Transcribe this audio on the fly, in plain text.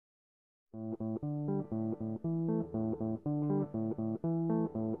Oh,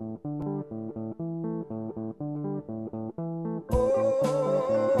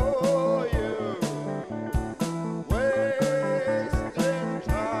 you wasting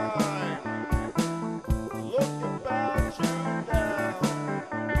time. Look about you now.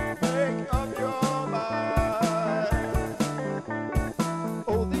 Make up your mind.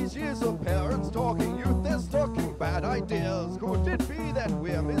 All these years of parents talking, youth that's talking bad ideas. Could it be that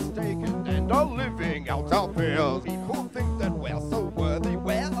we're mistaken and are living out our fears? People think that we're so worthy.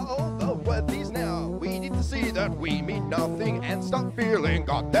 Where are all the worthies now? We need to see that we mean nothing and stop feeling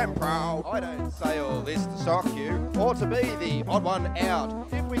goddamn proud. I don't say all this to shock you or to be the odd one out.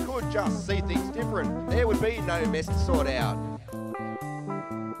 If we could just see things different, there would be no mess to sort out.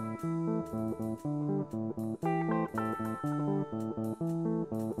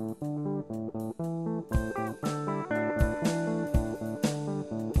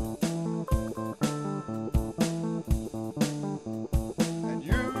 And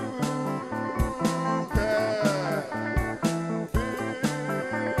you can figure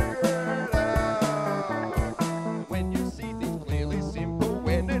it out. When you see things clearly simple,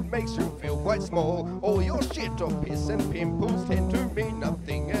 when it makes you feel quite small, all your shit of piss and pimples tend to mean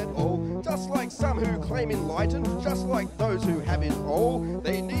nothing at all. Just like some who claim enlightened, just like those who have it all,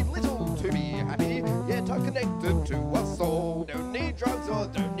 they need little to be happy, yet are connected to us all. Don't need drugs or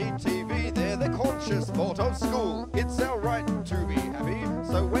don't need TV, they're the conscious thought of school. It's our right to be happy,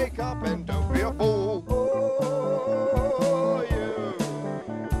 so wake up and don't be a fool. Oh, you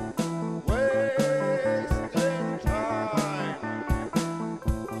wasting time.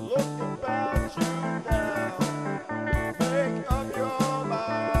 Look about you now. Make up your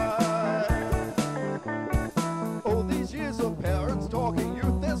mind. All these years of parents talking,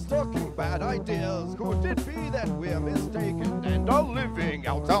 youth that's talking bad ideas. Could it be that we're mistaken and are living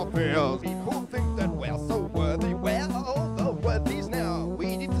out our fears? People think that we're so worthy. Where are all the worthies now?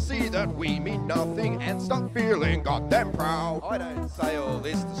 We need to see that we mean nothing and stop feeling goddamn proud. I don't say all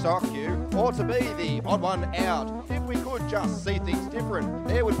this to shock you or to be the odd one out. If we could just see things different,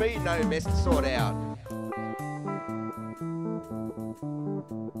 there would be no mess to sort out.